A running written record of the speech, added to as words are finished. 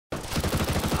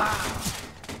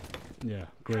Yeah,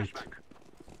 great.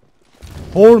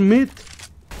 4 mid?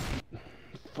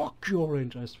 Fuck your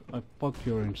range, I fuck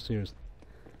your range, seriously.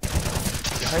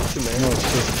 Behind you, man. No,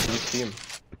 it's this team.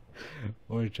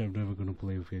 Orange, I'm never gonna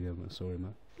play with you, man. Sorry,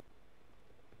 man.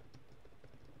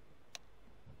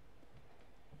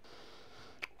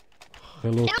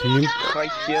 Hello, team. Hi,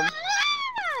 team.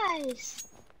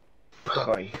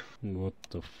 Hi. What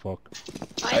the fuck?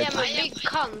 I am a big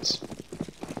cunt.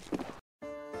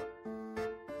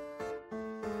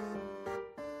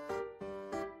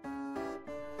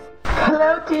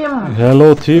 Hello, team.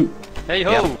 Hello, team. Hey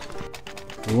ho! Yeah.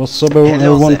 What's up,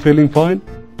 everyone? Feeling fine?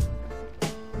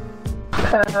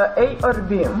 A or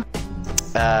B?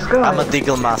 I'm a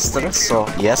Deagle Master, so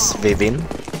yes, we win.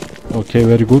 Okay,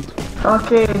 very good.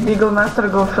 Okay, Deagle Master,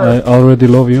 go I first. already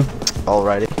love you.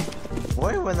 Alrighty.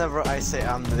 Why whenever I say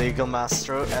I'm the Deagle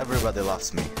Master, everybody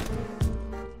loves me?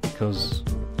 Because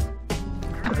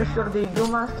Because you're the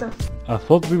Deagle Master. I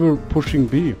thought we were pushing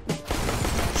B.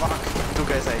 Fuck, 2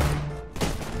 guys A.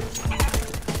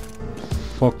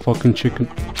 Fuck fucking chicken.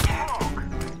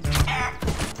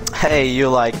 Hey, you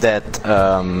like that,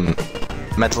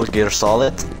 Metal Gear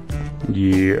Solid?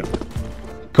 Yeah.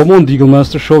 Come on, Deagle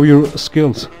Master, show your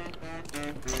skills.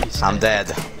 I'm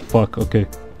dead. Fuck, okay.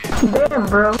 Damn,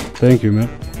 bro. Thank you, man.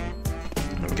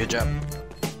 Good job.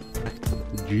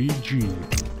 GG.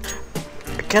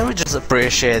 Can we just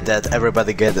appreciate that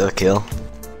everybody get a kill?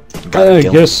 Got a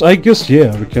kill. I guess,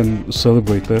 yeah, we can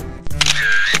celebrate that.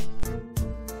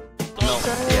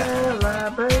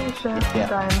 Celebration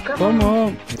time, Come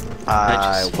on.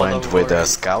 I just went follow with a Warren.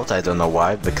 scout, I don't know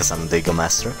why, because I'm Deagle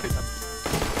Master.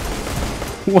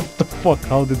 What the fuck?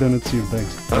 How did I not see him?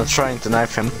 Thanks. I'm trying to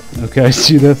knife him. Okay, I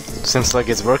see that. Seems like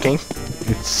it's working.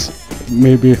 It's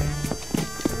maybe.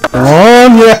 Come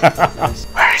on, yeah.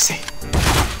 Where is he?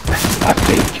 I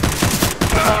think.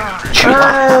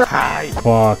 Hi.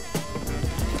 Fuck.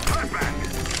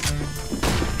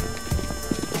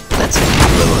 Let's see.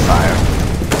 Little fire.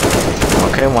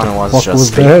 Okay, one was Fuck just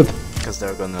was that? because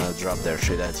they're gonna drop their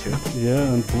shit at you.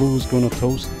 Yeah, and blue is gonna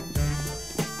toast.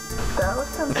 That was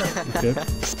something. Okay.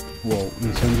 Whoa,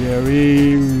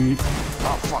 incendiary.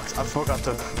 Oh fuck, I forgot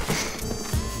to...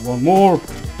 One more.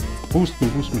 Boost me,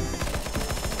 boost me.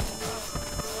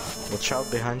 Watch out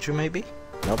behind you maybe?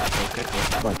 Nope, okay,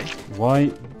 cool. Okay. Why?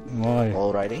 Why?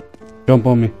 Alrighty. Jump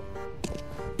on me.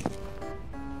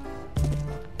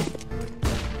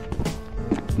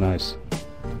 Nice.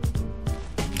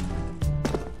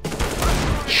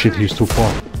 Shit, he's too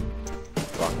far.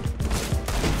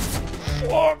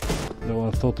 Fuck. No,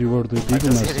 I thought you were the I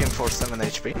Deagle just hit Master. him for 7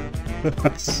 HP.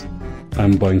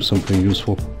 I'm buying something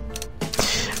useful.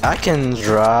 I can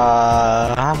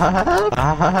drop...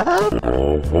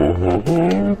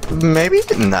 Maybe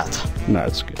not. Nah,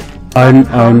 it's good.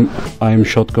 I'm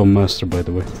shotgun master, by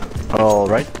the way.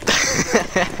 Alright.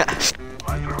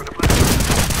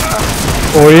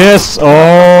 Oh yes!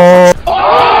 Oh!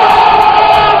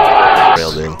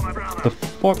 Real deal. The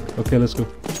fuck? Okay, let's go.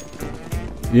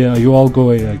 Yeah, you all go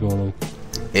away, I go alone.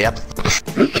 Yep.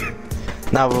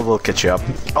 Now we will catch you up.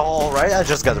 Alright, I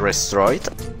just got destroyed.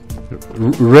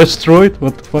 Restroid?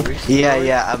 What the fuck?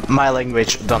 Yeah, my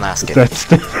language, don't ask it. That's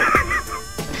the...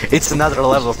 It's another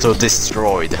level to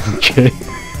destroyed. Okay.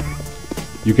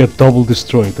 You get double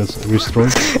destroyed, that's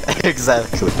destroyed.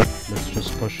 Exactly. Let's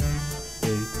just push. A.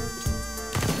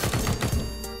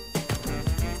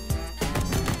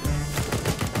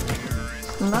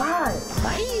 Nice.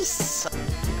 Nice.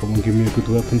 Come on, give me a good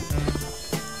weapon.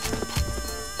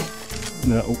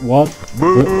 What?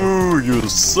 Boo, you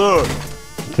suck.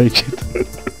 Take it.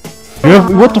 You have,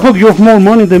 what the fuck? You have more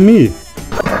money than me.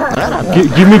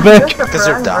 Give me back. Because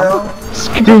you're dumb.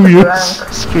 Screw you.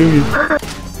 Screw you.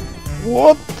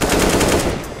 What?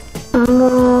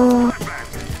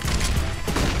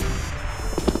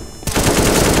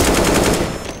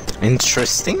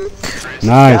 Interesting.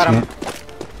 Nice, Got him. man.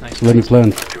 Nice. Let me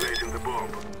plant.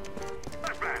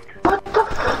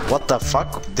 What the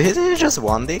fuck? Did you just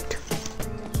one dick?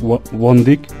 What? One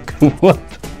dick? What?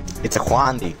 It's a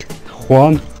Juan dick.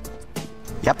 Juan?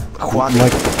 Yep, Juan.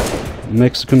 Like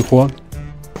Mexican Juan?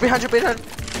 Behind you.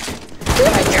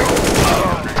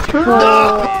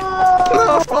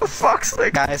 No, for fuck's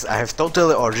sake. Guys, I have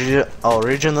totally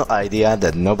original idea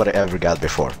that nobody ever got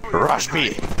before. Rush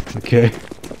me! Okay.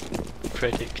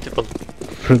 Predictable.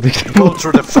 Predictable. Go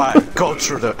through the fire, go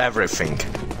through the everything.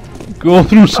 Go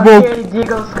through smoke. Okay,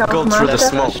 Deagle Scout Go through the Master.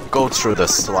 smoke, go through the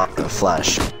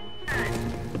flash.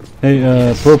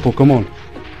 Hey, purple, come on.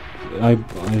 I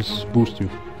boost you.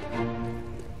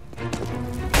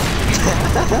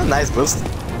 Nice boost.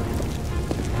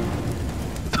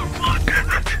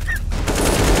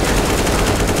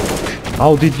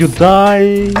 How did you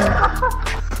die?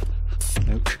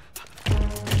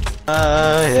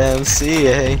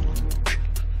 YMCA.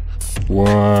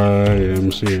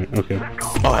 YMCA. Okay.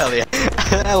 Oh hell yeah.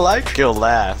 I like your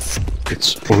laugh.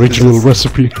 It's original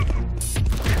recipe.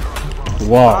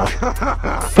 Wow.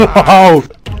 Wow.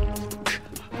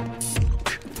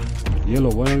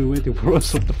 Yellow, why are you waiting for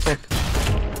us? What the fuck?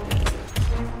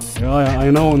 Yeah,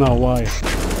 I know now why.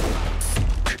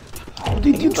 How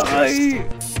did you die?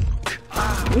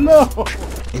 No!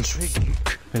 Intriguing.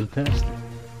 Fantastic.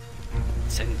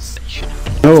 Sensational.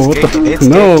 No, what the It's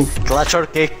no! cake. Clutch or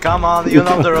kick, come on, you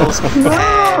know the rules. Hey,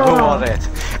 who won it?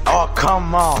 Oh,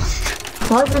 come on.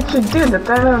 Why did you do that?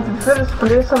 I'm in the first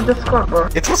place of the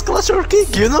scoreboard. It was clutch or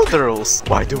kick, you know the rules.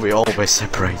 Why do we always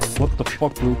separate? What the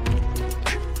fuck, Luke?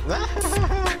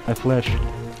 I flash.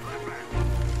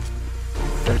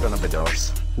 They're gonna be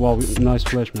doors. Wow, nice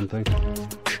flash, man, thanks.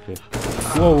 Okay.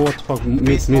 Whoa, what the fuck?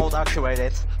 Beast Mid. mode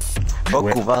activated.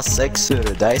 Boku wa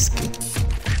seksuru daisuki.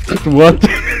 What?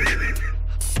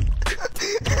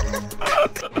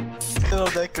 You know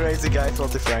that crazy guy from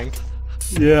the Frank?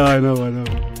 Yeah, I know.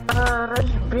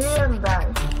 Rush B and die.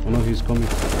 Oh no, he's coming.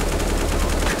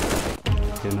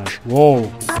 Okay, nice.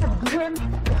 Whoa! Again.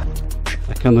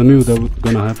 I kinda knew that was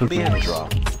gonna happen. Behind draw.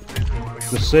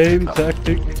 The same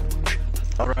tactic.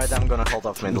 Alright, I'm gonna hold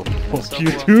off middle. Fuck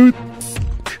you, dude!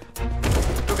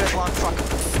 You guys want fuck?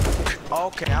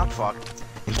 Okay, I'm fucked.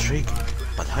 Intriguing,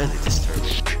 but highly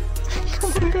disturbing.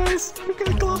 Come on guys, you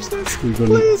can close this. We're gonna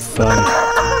Please.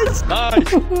 die. Nice!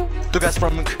 Two guys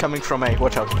coming from A,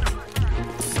 watch out.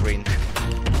 Green.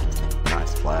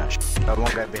 Nice flash. Got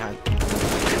one guy behind.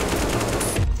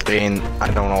 Green, I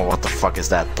don't know what the fuck is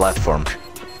that platform.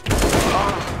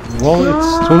 Well,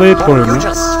 it's too late for him. You no?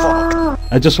 just fucked.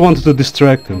 I just wanted to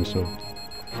distract him, so.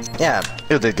 Yeah,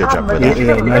 you did good job with Yeah, it.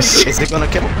 yeah, nice. Is he gonna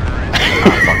kill?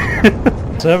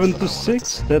 7 to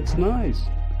 6, that's nice.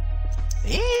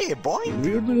 Yeah, boy.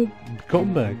 We're doing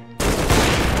comeback.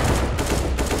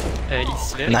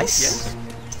 He's very Nice.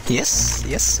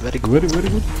 Yes, very good. Very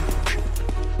good.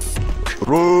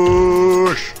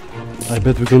 Rush! I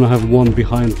bet we're gonna have one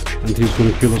behind and he's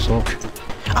gonna kill us all.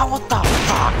 Ah, what the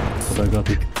fuck? But I got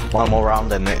it. One more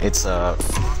round and it's a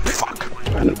fuck.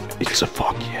 And it's a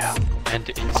fuck, yeah. And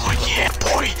it's Oh yeah,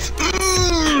 boy.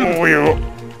 Oh, yeah.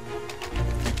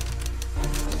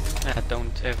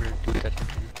 don't ever do that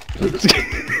again.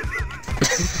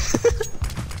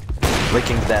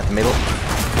 Licking that middle.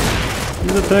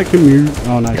 He's attacking you.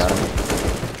 Oh, nice. Got him.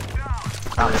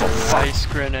 Ah, for fuck. Nice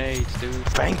grenade, dude.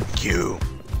 Thank you.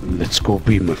 Let's go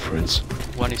B, my friends.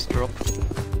 One is drop.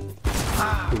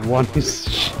 One is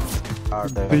Are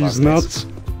they these nuts.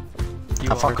 You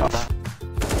Ah, are fuck the off.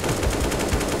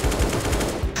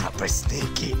 How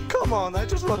sneaky. Come on, I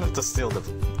just wanted to steal the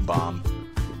bomb.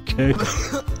 Okay.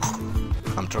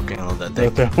 I'm choking on that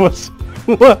dick. That was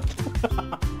what?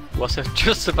 Was I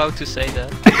just about to say that?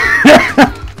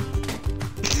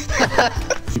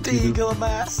 Eagle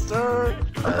Master!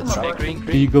 That's Hey, right. green.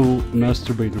 Eagle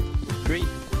masturbator. Green.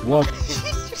 What?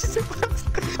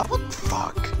 What the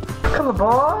fuck? Come on,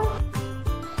 boy.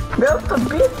 Go to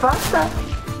be faster.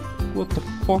 What the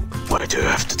fuck? Why do you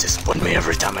have to disappoint me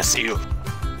every time I see you?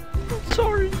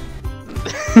 Sorry.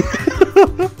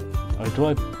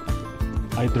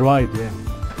 I tried, yeah.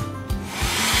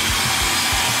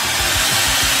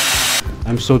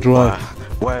 I'm so dry.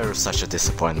 Why are you such a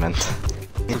disappointment?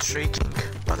 Intriguing,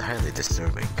 but highly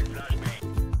disturbing.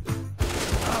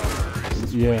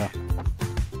 Yeah.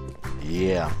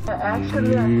 Yeah.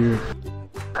 Actually, Yeah.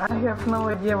 I have no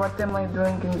idea what am I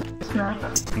doing in this map.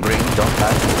 Green, don't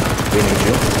die. We need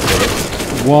you. Get it?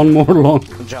 One more long.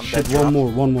 Jump Shit, that drop.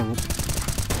 one more.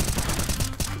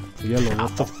 Yellow,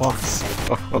 what the fuck?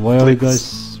 Why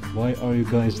are you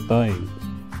guys dying?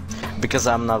 Because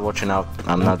I'm not watching out.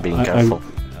 I'm not being careful.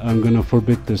 I'm gonna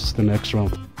forbid this the next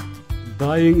round.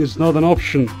 Dying is not an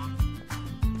option.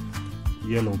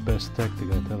 Yellow, best tactic,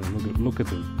 I tell you. Look at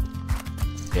him.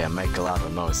 Yeah, make a lot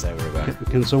of noise everywhere.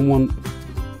 Can someone?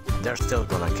 They're still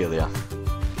gonna kill ya.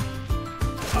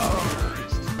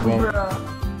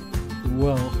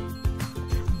 Well,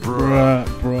 Bruh.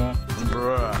 bruh.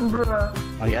 Bruh. Bruh.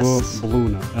 I Yes. go blue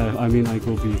now. I mean, I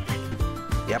go B.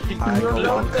 Yep, I You go don't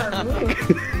long. tell me.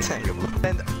 Thank you, blue.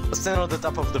 And stand on the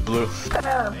top of the blue.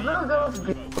 Blue goes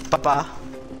B. Papa.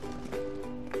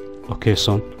 Okay,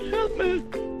 son.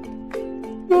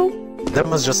 That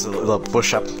was just a little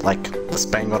push up, like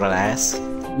spang on an ass.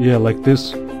 Yeah, like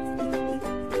this.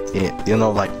 Yeah, you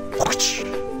know, like. Whoosh,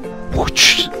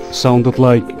 Whoosh, sounded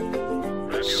like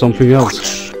something else.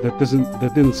 whoosh.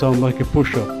 That didn't sound like a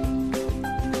push-up.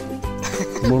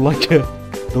 More like a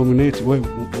dominating. Wait,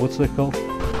 what's that called?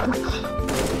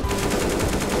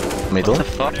 Middle. What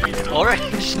the fuck?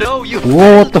 Orange, no, you.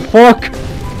 Whoa, what the fuck?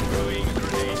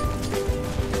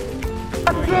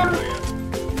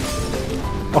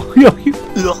 Oh, yeah, you.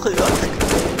 Look at that.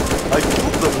 I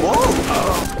took the wall.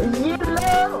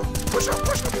 Yellow! Push up,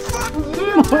 fuck.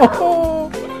 Oh.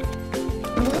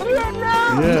 Yellow!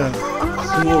 Yeah.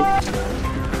 Smoke.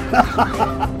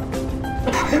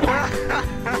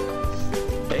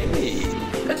 Hey,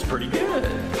 that's pretty good.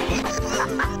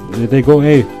 They go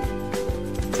A.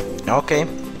 Okay.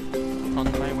 On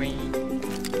my way.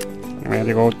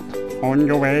 Very good. On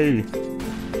your way.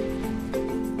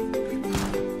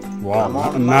 Wow, I'm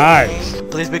on nice. my way.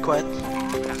 Please be quiet.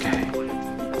 Okay.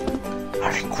 I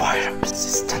require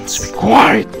assistance.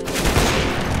 Quiet.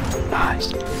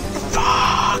 Nice.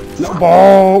 Fuck. No,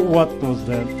 oh, what was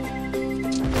that?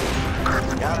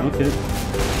 Got him. Okay.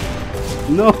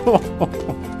 No.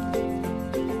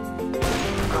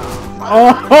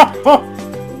 Oh.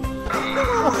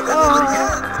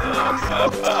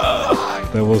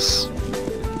 That was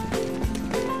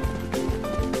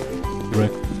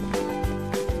wreck.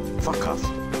 Fuck off.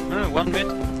 1 mid.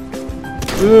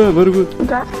 Yeah, very good.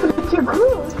 That's pretty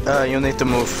good. You need to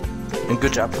move.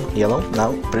 Good job. Yellow.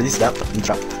 Now, please stop and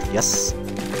drop. Yes.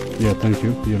 Yeah, thank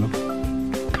you. You know.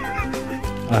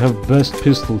 I have best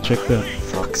pistol. Check that.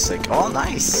 Fuck's sake. Oh,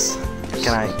 nice.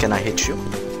 Can I hit you?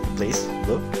 Please,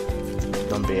 Blue.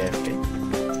 Don't be AFK.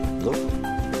 Blue.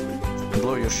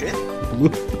 Blue, you shit.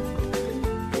 Blue.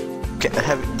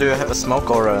 Do you have a smoke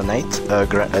or a nade?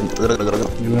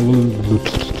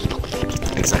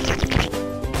 Exactly.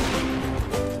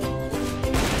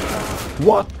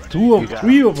 What? Two of You got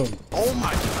three of them. Oh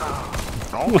my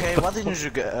god. Okay, why didn't you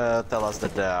tell us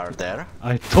that they are there?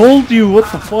 I told you.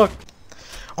 What the fuck?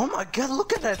 Oh my god,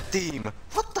 look at that team.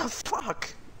 What the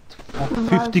fuck?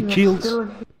 50 kills.